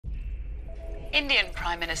Indian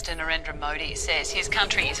Prime Minister Narendra Modi says his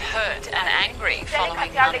country is hurt and angry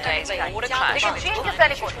following Monday's border clash with China.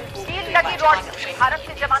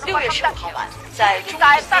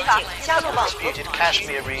 The disputed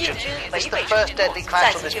Kashmir region is the first deadly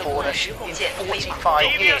clash on this border in 45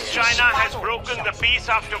 years. Devious China has broken the peace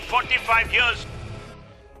after 45 years.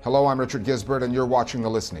 Hello, I'm Richard Gisbert, and you're watching The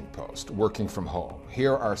Listening Post, working from home.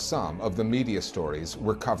 Here are some of the media stories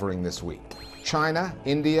we're covering this week. China,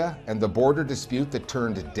 India, and the border dispute that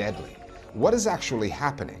turned deadly. What is actually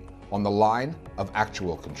happening on the line of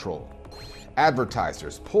actual control?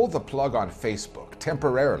 Advertisers pull the plug on Facebook,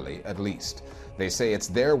 temporarily at least. They say it's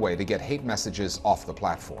their way to get hate messages off the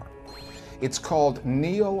platform. It's called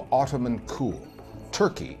neo-Ottoman cool.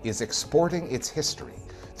 Turkey is exporting its history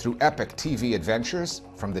through epic TV adventures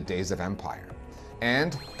from the days of empire,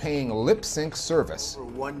 and paying lip-sync service for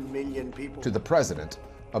 1 million people to the President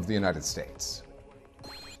of the United States.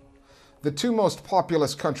 The two most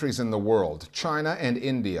populous countries in the world, China and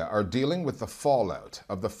India, are dealing with the fallout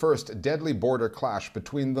of the first deadly border clash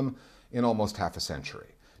between them in almost half a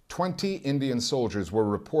century. 20 Indian soldiers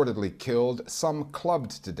were reportedly killed, some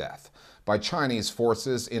clubbed to death, by Chinese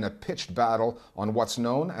forces in a pitched battle on what's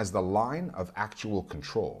known as the Line of Actual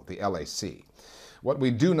Control, the LAC. What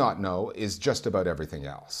we do not know is just about everything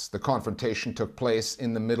else. The confrontation took place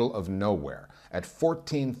in the middle of nowhere, at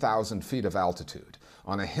 14,000 feet of altitude,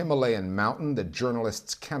 on a Himalayan mountain that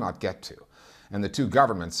journalists cannot get to, and the two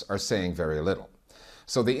governments are saying very little.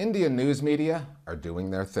 So the Indian news media are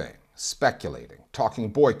doing their thing, speculating, talking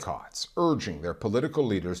boycotts, urging their political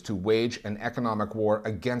leaders to wage an economic war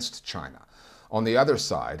against China. On the other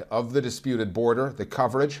side of the disputed border, the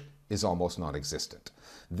coverage is almost non-existent.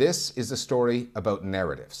 This is a story about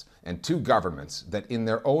narratives and two governments that in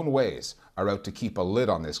their own ways are out to keep a lid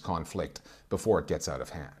on this conflict before it gets out of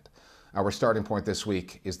hand. Our starting point this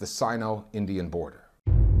week is the Sino-Indian border.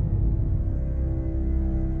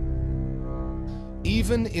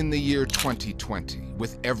 Even in the year 2020,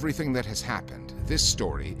 with everything that has happened, this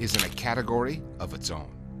story is in a category of its own.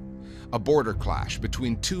 A border clash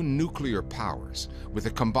between two nuclear powers with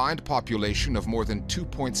a combined population of more than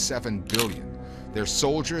 2.7 billion. Their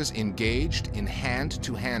soldiers engaged in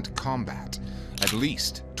hand-to-hand combat, at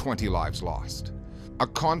least 20 lives lost. A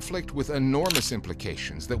conflict with enormous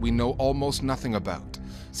implications that we know almost nothing about,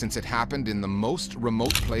 since it happened in the most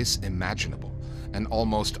remote place imaginable, an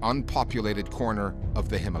almost unpopulated corner of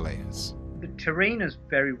the Himalayas. The terrain is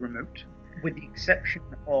very remote, with the exception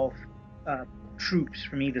of troops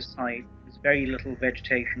from either side. There's very little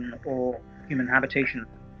vegetation or human habitation.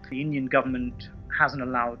 The Indian government hasn't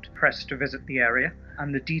allowed press to visit the area,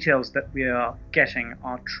 and the details that we are getting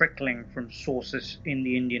are trickling from sources in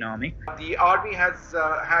the Indian army. The army has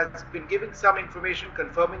been given some information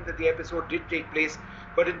confirming that the episode did take place,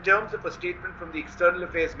 but in terms of a statement from the External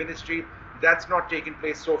Affairs Ministry, that's not taken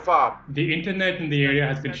place so far. The internet in the area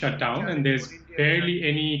has been shut down, and there's barely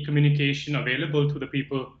any communication available to the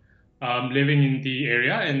people living in the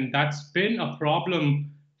area, and that's been a problem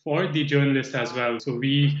for the journalists as well. So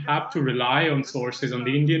we have to rely on sources on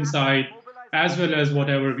the Indian side, as well as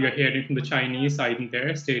whatever we are hearing from the Chinese side in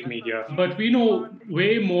their state media. But we know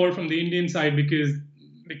way more from the Indian side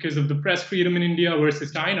because of the press freedom in India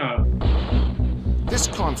versus China. This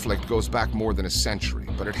conflict goes back more than a century,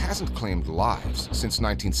 but it hasn't claimed lives since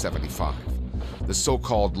 1975. The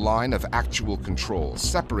so-called Line of Actual Control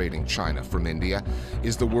separating China from India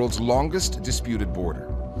is the world's longest disputed border.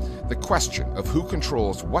 The question of who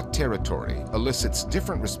controls what territory elicits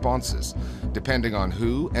different responses depending on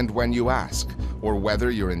who and when you ask, or whether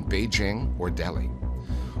you're in Beijing or Delhi.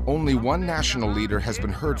 Only one national leader has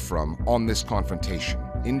been heard from on this confrontation,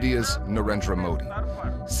 India's Narendra Modi.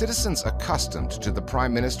 Citizens accustomed to the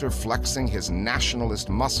Prime Minister flexing his nationalist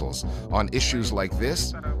muscles on issues like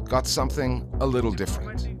this got something a little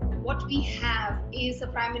different. What we have is a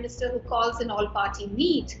Prime Minister who calls an all-party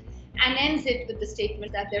meet and ends it with the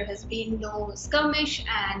statement that there has been no skirmish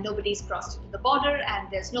and nobody's crossed into the border and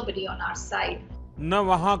there's nobody on our side. न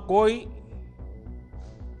वहाँ कोई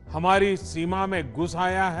हमारी सीमा में घुस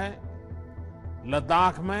आया है।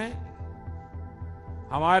 लद्दाख में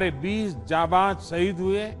हमारे 20 जाबाज शहीद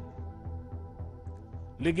हुए,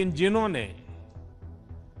 लेकिन जिन्होंने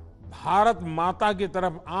भारत माता की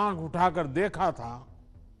तरफ आंख उठाकर देखा था,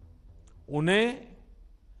 उन्हें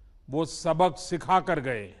वो सबक सिखा कर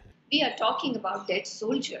गए। We are talking about dead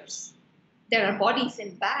soldiers. There are bodies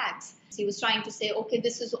in bags. He was trying to say, okay,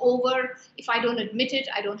 this is over. If I don't admit it,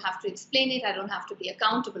 I don't have to explain it. I don't have to be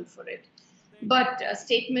accountable for it. But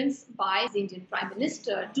statements by the Indian Prime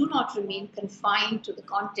Minister do not remain confined to the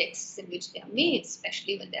contexts in which they are made,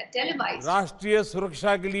 especially when they are televised. राष्ट्रीय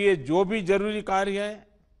सुरक्षा के लिए जो भी जरूरी कार्य है.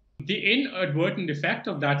 The inadvertent effect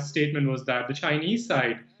of that statement was that the Chinese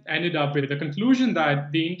side ended up with the conclusion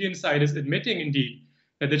that the Indian side is admitting, indeed,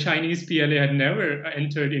 that the Chinese PLA had never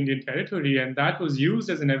entered Indian territory, and that was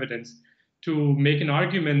used as an evidence to make an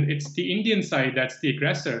argument it's the Indian side that's the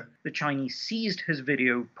aggressor. The Chinese seized his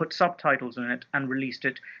video, put subtitles in it, and released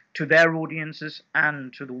it to their audiences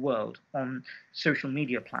and to the world on social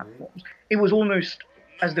media platforms. It was almost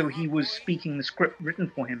as though he was speaking the script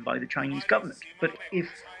written for him by the Chinese government. But if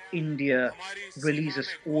India releases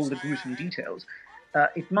all the gruesome details,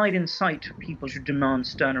 it might incite people to demand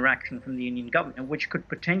sterner action from the Indian government, which could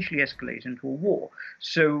potentially escalate into a war.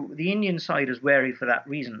 So the Indian side is wary for that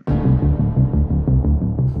reason.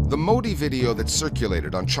 The Modi video that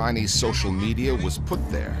circulated on Chinese social media was put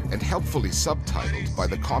there and helpfully subtitled by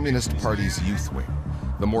the Communist Party's youth wing.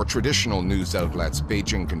 The more traditional news outlets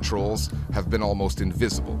Beijing controls have been almost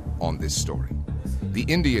invisible on this story. The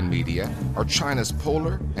Indian media are China's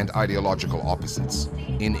polar and ideological opposites.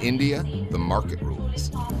 In India, the market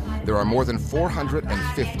rules. There are more than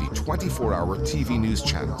 450 24-hour TV news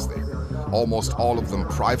channels there, almost all of them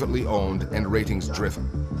privately owned and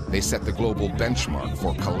ratings-driven. They set the global benchmark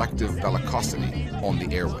for collective bellicosity on the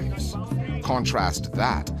airwaves. Contrast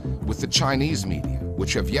that with the Chinese media,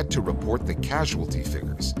 which have yet to report the casualty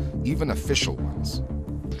figures, even official ones.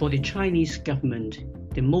 For the Chinese government,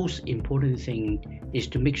 the most important thing is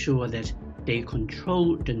to make sure that they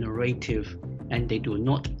control the narrative and they do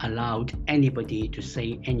not allow anybody to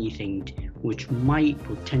say anything which might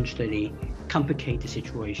potentially complicate the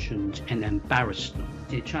situation and embarrass them.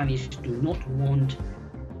 The Chinese do not want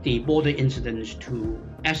the border incidents to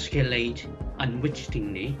escalate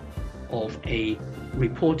unwittingly of a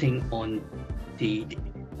reporting on the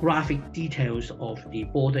graphic details of the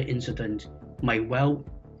border incident might well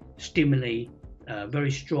stimulate very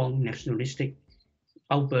strong nationalistic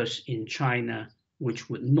outbursts in China, which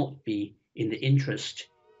would not be in the interest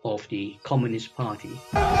of the Communist Party.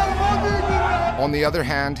 On the other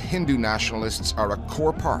hand, Hindu nationalists are a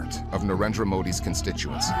core part of Narendra Modi's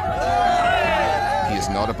constituency. He is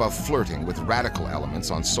not above flirting with radical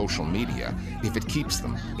elements on social media if it keeps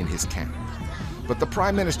them in his camp. But the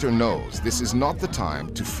Prime Minister knows this is not the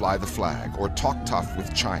time to fly the flag or talk tough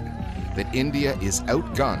with China, that India is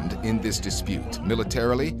outgunned in this dispute,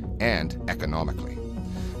 militarily and economically.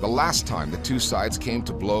 The last time the two sides came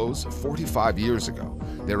to blows, 45 years ago,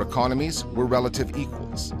 their economies were relative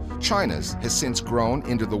equals. China's has since grown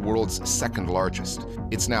into the world's second largest.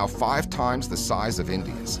 It's now 5 times the size of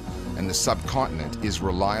India's, and the subcontinent is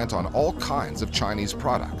reliant on all kinds of Chinese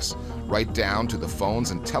products, right down to the phones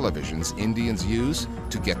and televisions Indians use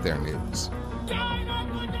to get their news.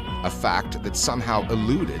 A fact that somehow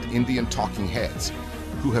eluded Indian talking heads,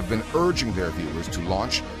 who have been urging their viewers to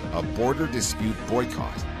launch a border dispute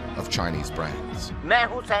boycott of Chinese brands. मैं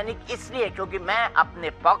हूं सैनिक इसलिए क्योंकि मैं अपने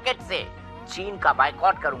pocket से चीन का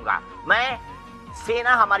बायकॉट करूंगा। मैं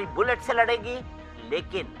सेना हमारी बुलेट से लड़ेगी,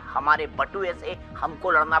 लेकिन हमारे बटुए से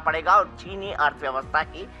हमको लड़ना पड़ेगा और चीनी अर्थव्यवस्था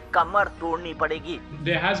की कमर तोड़नी पड़ेगी।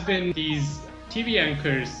 There has been these TV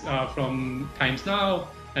anchors from Times Now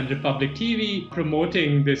and Republic TV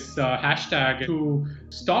promoting this hashtag to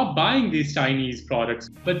stop buying these Chinese products.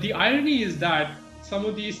 But the irony is that some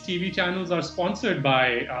of these TV channels are sponsored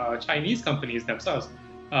by Chinese companies themselves,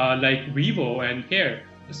 like Vivo and Care.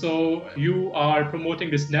 So you are promoting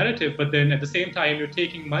this narrative, but then at the same time, you're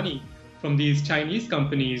taking money from these Chinese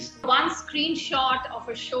companies. One screenshot of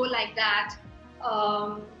a show like that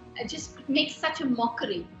just makes such a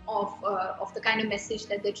mockery of the kind of message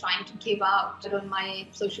that they're trying to give out. On my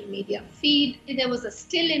social media feed, there was a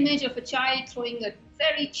still image of a child throwing a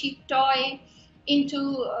very cheap toy into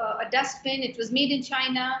a dustbin. It was made in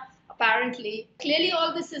China, apparently. Clearly,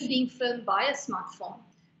 all this is being filmed by a smartphone.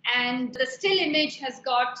 And the still image has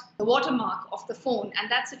got the watermark of the phone, and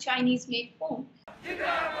that's a Chinese-made phone.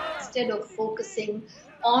 Instead of focusing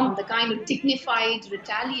on the kind of dignified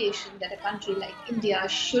retaliation that a country like India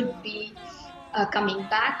should be coming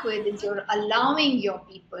back with, is you're allowing your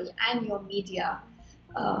people and your media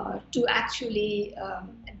to actually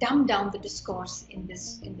dumb down the discourse in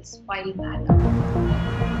this vile manner.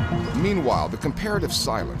 Meanwhile, the comparative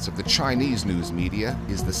silence of the Chinese news media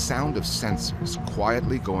is the sound of censors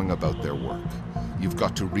quietly going about their work. You've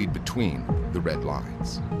got to read between the red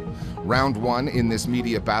lines. Round 1 in this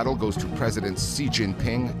media battle goes to Presidents Xi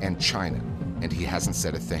Jinping and China, and he hasn't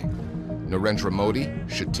said a thing. Narendra Modi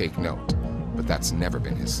should take note, but that's never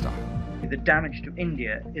been his style. The damage to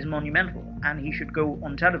India is monumental, and he should go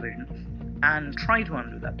on television and try to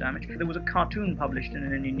undo that damage. There was a cartoon published in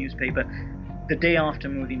an Indian newspaper the day after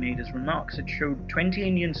Modi made his remarks. It showed 20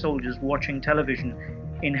 Indian soldiers watching television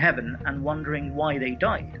in heaven and wondering why they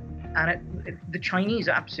died. And the Chinese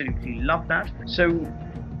absolutely love that. So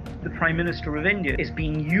the Prime Minister of India is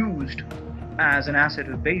being used as an asset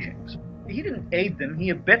of Beijing's. He didn't aid them,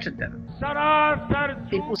 he abetted them.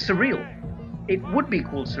 It was surreal. It would be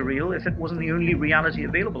called surreal if it wasn't the only reality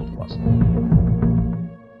available to us.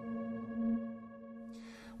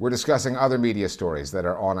 We're discussing other media stories that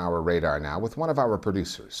are on our radar now with one of our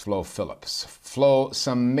producers, Flo Phillips. Flo,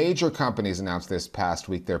 some major companies announced this past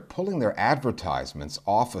week they're pulling their advertisements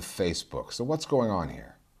off of Facebook. So what's going on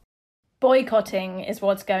here? Boycotting is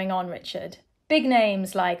what's going on, Richard. Big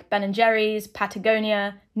names like Ben & Jerry's,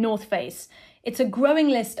 Patagonia, North Face. It's a growing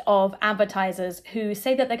list of advertisers who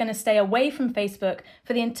say that they're going to stay away from Facebook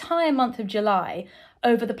for the entire month of July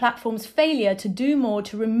over the platform's failure to do more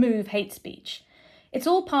to remove hate speech. It's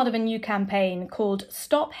all part of a new campaign called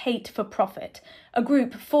Stop Hate for Profit, a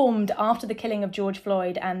group formed after the killing of George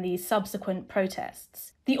Floyd and the subsequent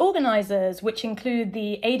protests. The organisers, which include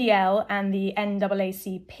the ADL and the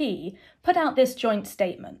NAACP, put out this joint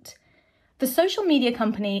statement. The social media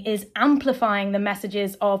company is amplifying the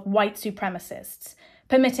messages of white supremacists,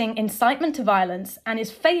 permitting incitement to violence, and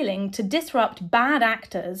is failing to disrupt bad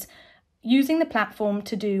actors using the platform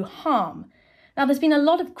to do harm. Now, there's been a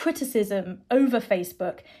lot of criticism over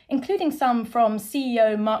Facebook, including some from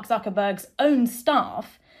CEO Mark Zuckerberg's own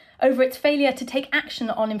staff, over its failure to take action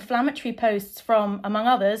on inflammatory posts from, among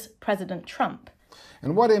others, President Trump.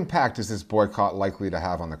 And what impact is this boycott likely to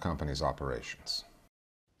have on the company's operations?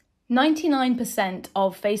 99%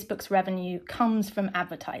 of Facebook's revenue comes from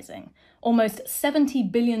advertising, almost $70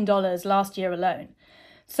 billion last year alone.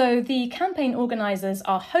 So the campaign organisers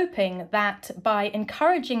are hoping that by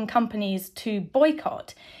encouraging companies to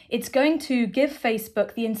boycott, it's going to give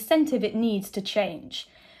Facebook the incentive it needs to change.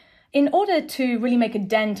 In order to really make a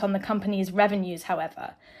dent on the company's revenues,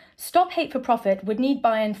 however, Stop Hate for Profit would need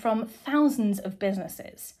buy-in from thousands of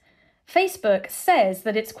businesses. Facebook says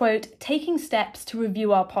that it's, quote, taking steps to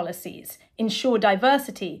review our policies, ensure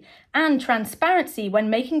diversity and transparency when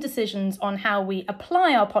making decisions on how we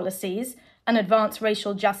apply our policies and advance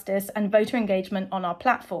racial justice and voter engagement on our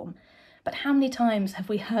platform. But how many times have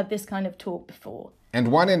we heard this kind of talk before?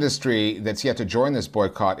 And one industry that's yet to join this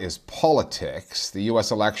boycott is politics. The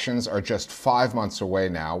U.S. elections are just 5 months away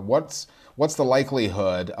now. What's the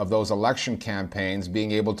likelihood of those election campaigns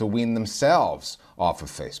being able to wean themselves off of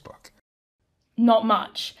Facebook? Not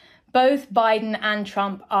much. Both Biden and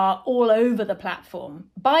Trump are all over the platform.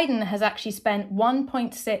 Biden has actually spent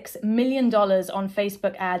 $1.6 million on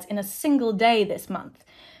Facebook ads in a single day this month.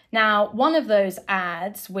 Now, one of those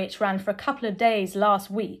ads, which ran for a couple of days last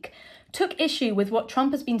week, took issue with what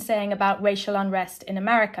Trump has been saying about racial unrest in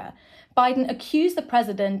America. Biden accused the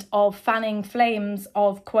president of fanning flames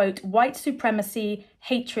of, quote, white supremacy,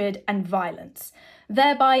 hatred, and violence,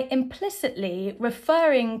 thereby implicitly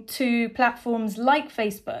referring to platforms like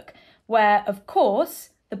Facebook, where, of course,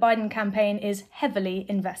 the Biden campaign is heavily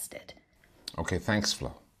invested. Okay, thanks,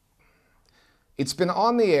 Flo. It's been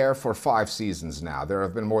on the air for 5 seasons now. There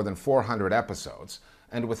have been more than 400 episodes.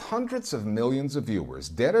 And with hundreds of millions of viewers,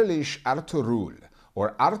 Dirilish Ertuğrul,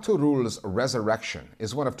 or Ertuğrul's Resurrection,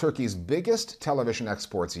 is one of Turkey's biggest television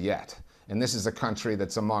exports yet. And this is a country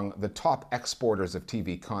that's among the top exporters of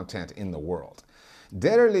TV content in the world.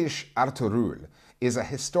 Dirilish Ertuğrul is a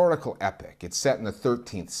historical epic. It's set in the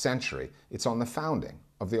 13th century. It's on the founding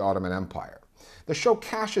of the Ottoman Empire. The show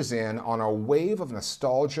cashes in on a wave of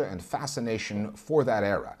nostalgia and fascination for that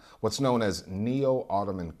era, what's known as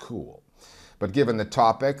neo-Ottoman cool. But given the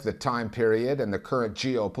topic, the time period, and the current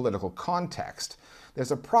geopolitical context,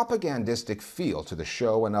 there's a propagandistic feel to the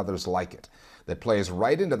show and others like it that plays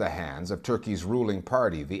right into the hands of Turkey's ruling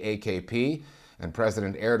party, the AKP, and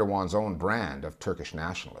President Erdogan's own brand of Turkish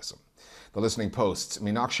nationalism. The Listening Post's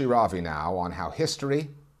Meenakshi Ravi now on how history,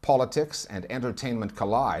 politics, and entertainment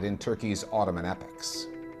collide in Turkey's Ottoman epics.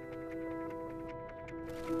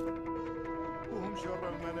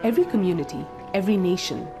 Every community, every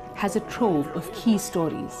nation has a trove of key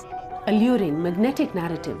stories, alluring magnetic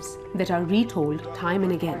narratives that are retold time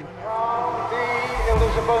and again.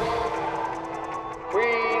 Elizabeth,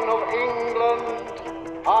 Queen of England,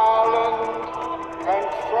 Ireland, and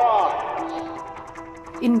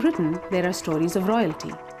France. In Britain, there are stories of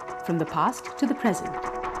royalty, from the past to the present.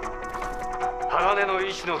鋼の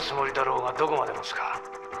意志のつもりだろうがどこまでもつか。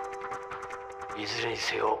いずれに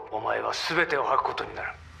せよ、お前は全てを吐くことになる。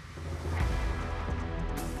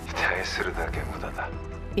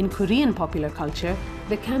In Korean popular culture,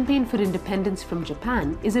 the campaign for independence from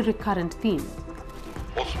Japan is a recurrent theme.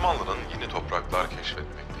 Osmanlı'nın yeni topraklar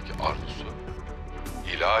keşfetmekteki arzusu,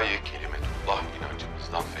 ilahi kelimetullah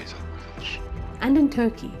inancımızdan feyz almaktadır. And in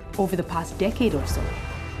Turkey, over the past decade or so,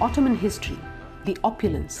 Ottoman history, the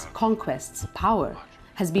opulence, conquests, power,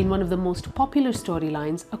 has been one of the most popular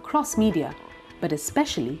storylines across media, but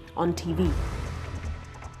especially on TV.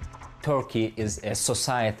 Turkey is a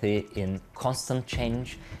society in constant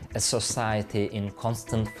change, a society in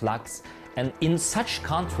constant flux, and in such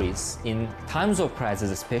countries, in times of crisis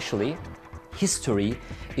especially, history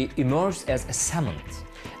emerges as a cement,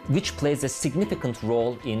 which plays a significant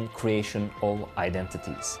role in creation of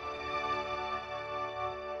identities.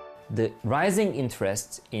 The rising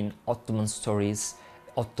interest in Ottoman stories,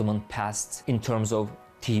 Ottoman past, in terms of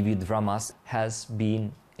TV dramas, has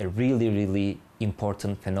been a really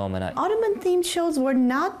important phenomenon. Ottoman-themed shows were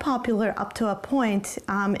not popular up to a point.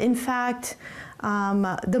 In fact,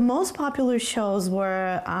 the most popular shows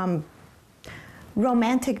were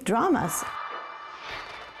romantic dramas.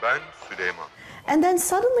 Ben Süleyman. And then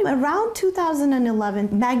suddenly, around 2011,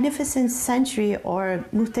 Magnificent Century or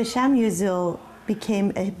Muhteşem Yüzyıl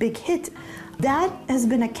became a big hit. That has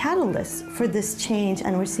been a catalyst for this change,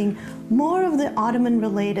 and we're seeing more of the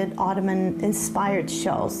Ottoman-related, Ottoman-inspired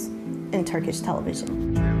shows in Turkish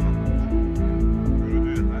television.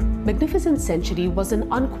 Magnificent Century was an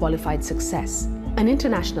unqualified success, an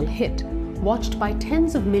international hit, watched by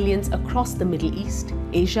tens of millions across the Middle East,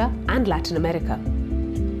 Asia, and Latin America.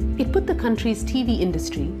 It put the country's TV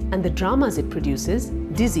industry and the dramas it produces,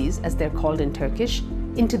 dizis as they're called in Turkish,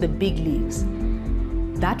 into the big leagues.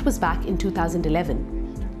 That was back in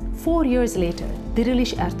 2011. 4 years later,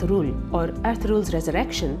 Diriliş Ertuğrul, or Ertuğrul's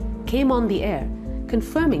Resurrection, came on the air,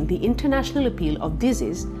 confirming the international appeal of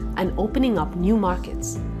dizis and opening up new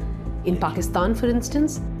markets. In Pakistan, for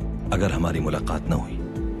instance, अगर हमारी मुलाकात न हुई,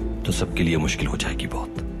 तो सबके लिए मुश्किल हो जाएगी बहुत.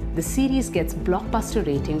 The series gets blockbuster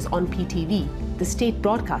ratings on PTV, the state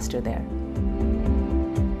broadcaster there.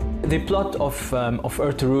 The plot of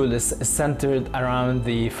Ertuğrul is centered around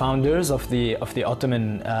the founders of the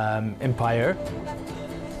Ottoman Empire.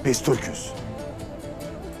 Biz Türküz.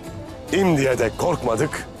 İmdiye de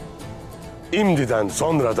korkmadık. İmdiden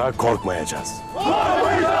sonra da korkmayacağız.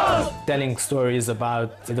 Telling stories about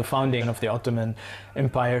the founding of the Ottoman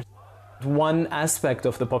Empire. One aspect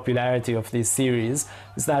of the popularity of these series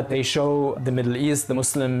is that they show the Middle East, the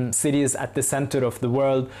Muslim cities at the center of the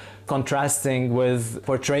world, contrasting with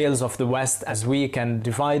portrayals of the West as weak and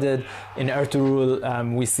divided. In Ertuğrul,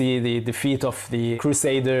 we see the defeat of the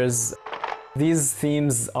Crusaders. These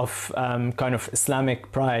themes of kind of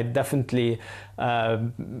Islamic pride definitely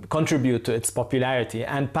contribute to its popularity,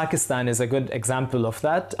 and Pakistan is a good example of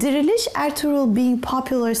that. Diriliş Ertuğrul being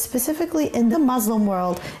popular specifically in the Muslim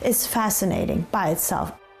world is fascinating by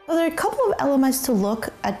itself. Well, there are a couple of elements to look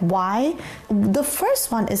at why. The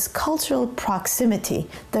first one is cultural proximity.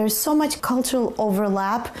 There's so much cultural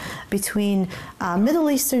overlap between Middle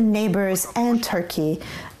Eastern neighbors and Turkey.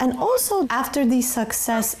 And also, after the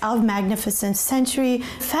success of Magnificent Century,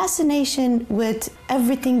 fascination with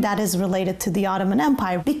everything that is related to the Ottoman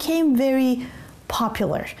Empire became very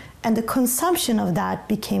popular, and the consumption of that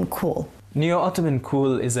became cool. Neo-Ottoman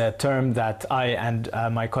cool is a term that I and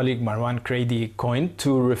my colleague Marwan Kredi coined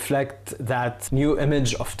to reflect that new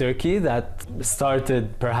image of Turkey that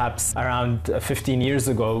started perhaps around 15 years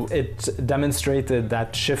ago. It demonstrated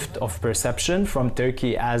that shift of perception from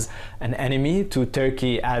Turkey as an enemy to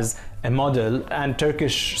Turkey as a model, and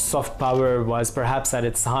Turkish soft power was perhaps at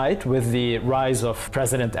its height with the rise of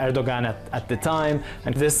President Erdogan at the time,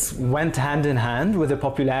 and this went hand in hand with the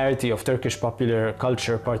popularity of Turkish popular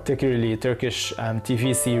culture, particularly Turkish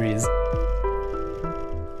TV series.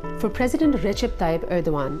 For President Recep Tayyip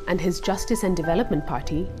Erdogan and his Justice and Development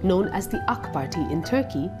Party, known as the AK Party in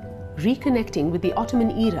Turkey, reconnecting with the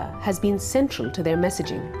Ottoman era has been central to their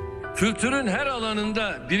messaging. Kültürün her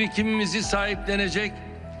alanında birikimimizi sahiplenecek,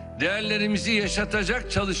 değerlerimizi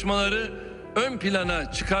yaşatacak çalışmaları ön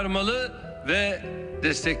plana çıkarmalı ve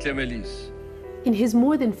desteklemeliyiz. In his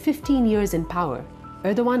more than 15 years in power,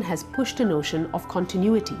 Erdogan has pushed a notion of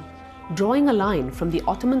continuity, drawing a line from the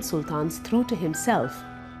Ottoman sultans through to himself.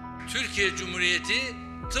 Türkiye Cumhuriyeti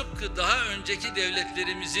tıpkı daha önceki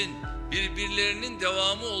devletlerimizin birbirlerinin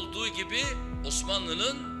devamı olduğu gibi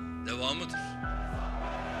Osmanlı'nın devamıdır.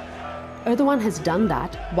 Erdogan has done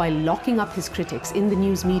that while locking up his critics in the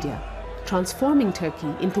news media, transforming Turkey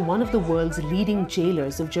into one of the world's leading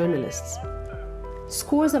jailers of journalists.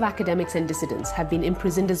 Scores of academics and dissidents have been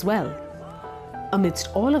imprisoned as well. Amidst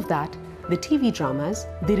all of that, the TV dramas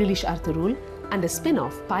Diriliş Ertuğrul and a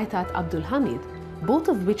spin-off, Payitaht Abdülhamid, both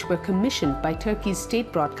of which were commissioned by Turkey's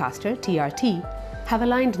state broadcaster, TRT, have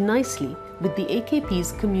aligned nicely with the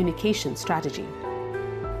AKP's communication strategy.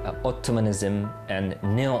 Ottomanism and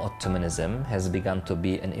neo-Ottomanism has begun to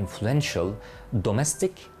be an influential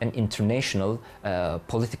domestic and international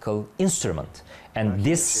political instrument. And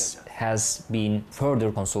this has been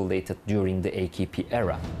further consolidated during the AKP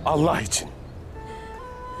era. Allah için,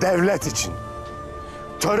 devlet için,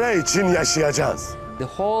 töre için yaşayacağız. The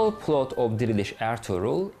whole plot of Diriliş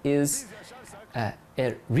Ertuğrul is a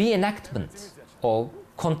reenactment of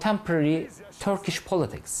contemporary Turkish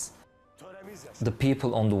politics. The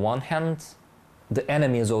people on the one hand, the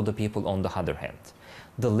enemies of the people on the other hand.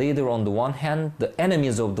 The leader on the one hand, the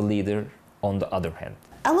enemies of the leader on the other hand.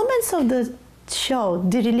 Elements of the show,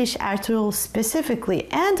 Diriliş Ertuğrul specifically,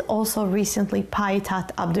 and also recently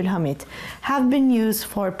Payitaht Abdülhamid, have been used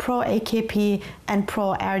for pro-AKP and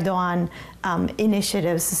pro-Erdogan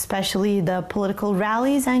initiatives, especially the political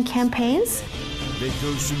rallies and campaigns. Ve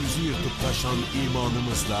göğsümüzü yırtıp taşan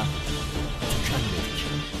imanımızla tükenmedik.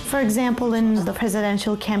 For example, in the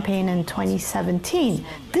presidential campaign in 2017,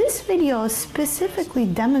 this video specifically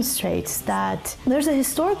demonstrates that there's a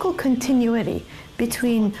historical continuity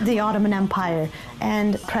between the Ottoman Empire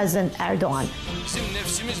and President Erdogan. Bizim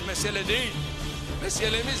nefsimiz mesele değil.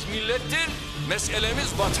 Meselemiz millettir,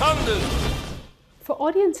 meselemiz vatandır. For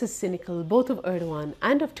audiences cynical both of Erdogan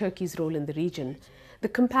and of Turkey's role in the region, the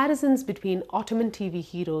comparisons between Ottoman TV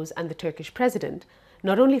heroes and the Turkish president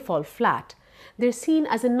not only fall flat, they're seen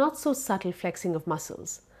as a not-so-subtle flexing of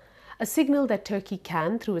muscles, a signal that Turkey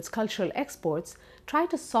can, through its cultural exports, try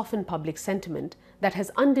to soften public sentiment that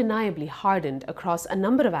has undeniably hardened across a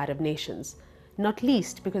number of Arab nations, not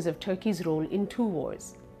least because of Turkey's role in two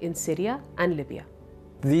wars, in Syria and Libya.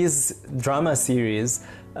 These drama series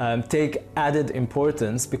take added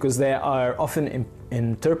importance because they are often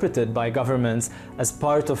interpreted by governments as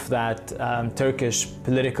part of that Turkish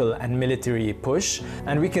political and military push.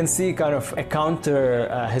 And we can see kind of a counter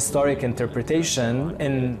historic interpretation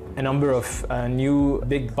in a number of new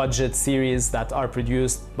big budget series that are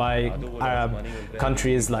produced by Arab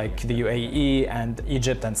countries like the UAE and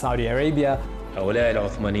Egypt and Saudi Arabia. هؤلاء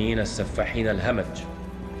العثمانيين السفاحين الهمج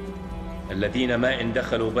الذين ما إن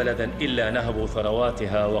دخلوا بلدا إلا نهبوا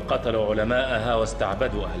ثرواتها وقتلوا علماءها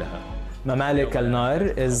واستعبدوا أهلها. Mamalik al-Nar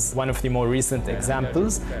is one of the more recent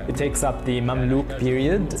examples. It takes up the Mamluk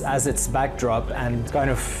period as its backdrop and kind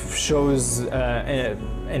of shows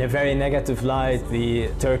in a very negative light the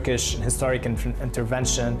Turkish historic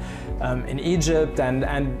intervention in Egypt,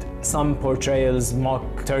 and some portrayals mock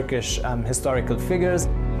Turkish historical figures.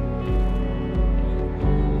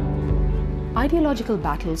 Ideological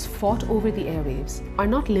battles fought over the airwaves are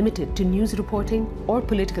not limited to news reporting or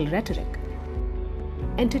political rhetoric.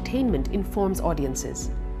 Entertainment informs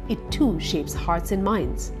audiences. It too shapes hearts and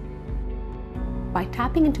minds. By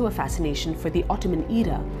tapping into a fascination for the Ottoman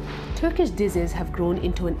era, Turkish dizis have grown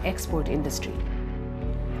into an export industry,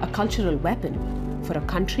 a cultural weapon for a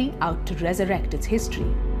country out to resurrect its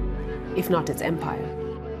history, if not its empire.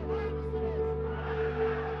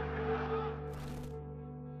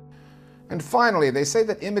 And finally, they say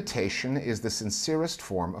that imitation is the sincerest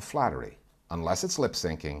form of flattery, unless it's lip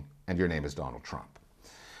syncing and your name is Donald Trump.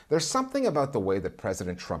 There's something about the way that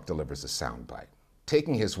President Trump delivers a soundbite,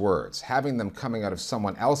 taking his words, having them coming out of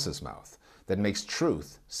someone else's mouth, that makes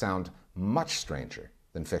truth sound much stranger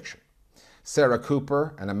than fiction. Sarah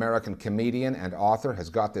Cooper, an American comedian and author, has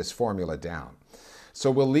got this formula down.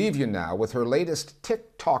 So we'll leave you now with her latest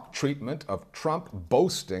TikTok treatment of Trump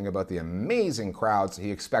boasting about the amazing crowds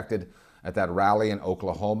he expected at that rally in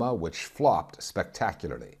Oklahoma, which flopped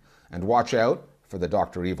spectacularly. And watch out for the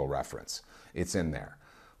Dr. Evil reference. It's in there.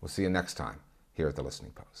 We'll see you next time here at the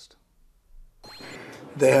Listening Post.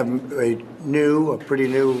 They have a pretty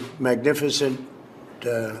new, magnificent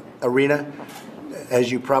arena,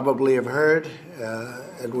 as you probably have heard,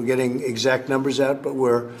 and we're getting exact numbers out, but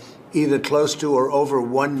we're either close to or over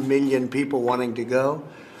 1 million people wanting to go.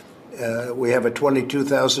 We have a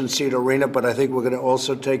 22,000-seat arena, but I think we're going to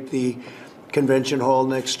also take the convention hall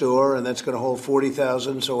next door, and that's going to hold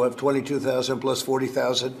 40,000, so we'll have 22,000 plus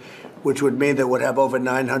 40,000, which would mean that we'd have over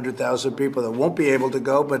 900,000 people that won't be able to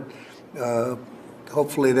go, but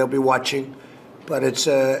hopefully they'll be watching. But it's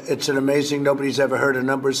an amazing, nobody's ever heard of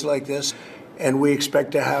numbers like this, and we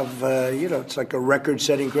expect to have, it's like a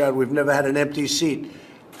record-setting crowd. We've never had an empty seat,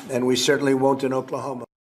 and we certainly won't in Oklahoma.